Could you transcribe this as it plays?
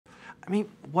mean,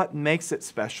 what makes it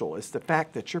special is the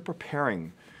fact that you're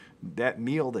preparing that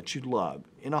meal that you love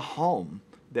in a home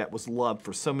that was loved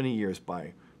for so many years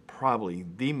by probably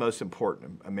the most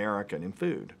important American in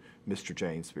food, Mr.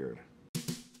 James Beard.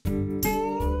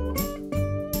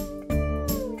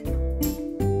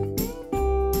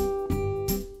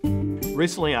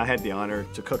 Recently, I had the honor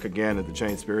to cook again at the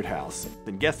James Beard House.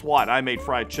 And guess what? I made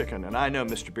fried chicken, and I know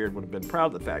Mr. Beard would have been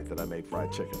proud of the fact that I made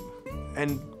fried chicken.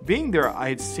 And being there, I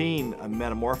had seen a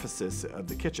metamorphosis of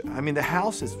the kitchen. I mean, the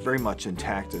house is very much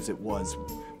intact as it was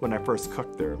when I first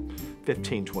cooked there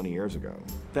 15, 20 years ago.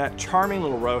 That charming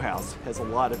little row house has a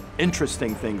lot of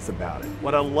interesting things about it.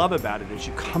 What I love about it is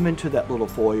you come into that little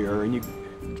foyer and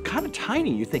you're kind of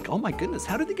tiny. You think, oh my goodness,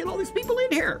 how did they get all these people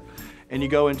in here? And you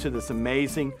go into this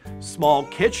amazing small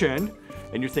kitchen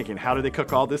and you're thinking, how do they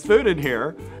cook all this food in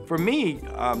here? For me,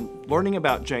 learning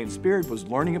about James Beard was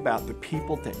learning about the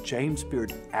people that James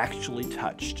Beard actually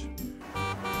touched.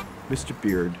 Mr.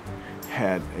 Beard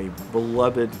had a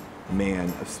beloved man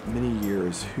of many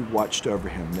years who watched over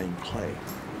him named Clay.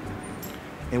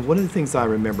 And one of the things I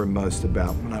remember most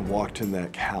about when I walked in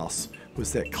that house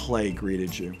was that Clay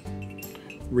greeted you.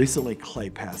 Recently, Clay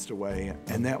passed away,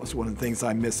 and that was one of the things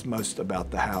I missed most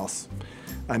about the house.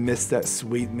 I missed that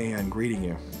sweet man greeting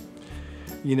you.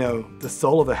 You know, the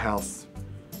soul of the house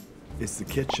is the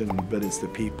kitchen, but it's the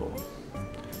people.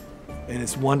 And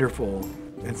it's wonderful,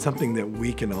 and something that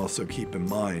we can also keep in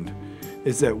mind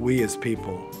is that we as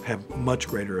people have much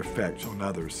greater effect on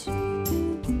others.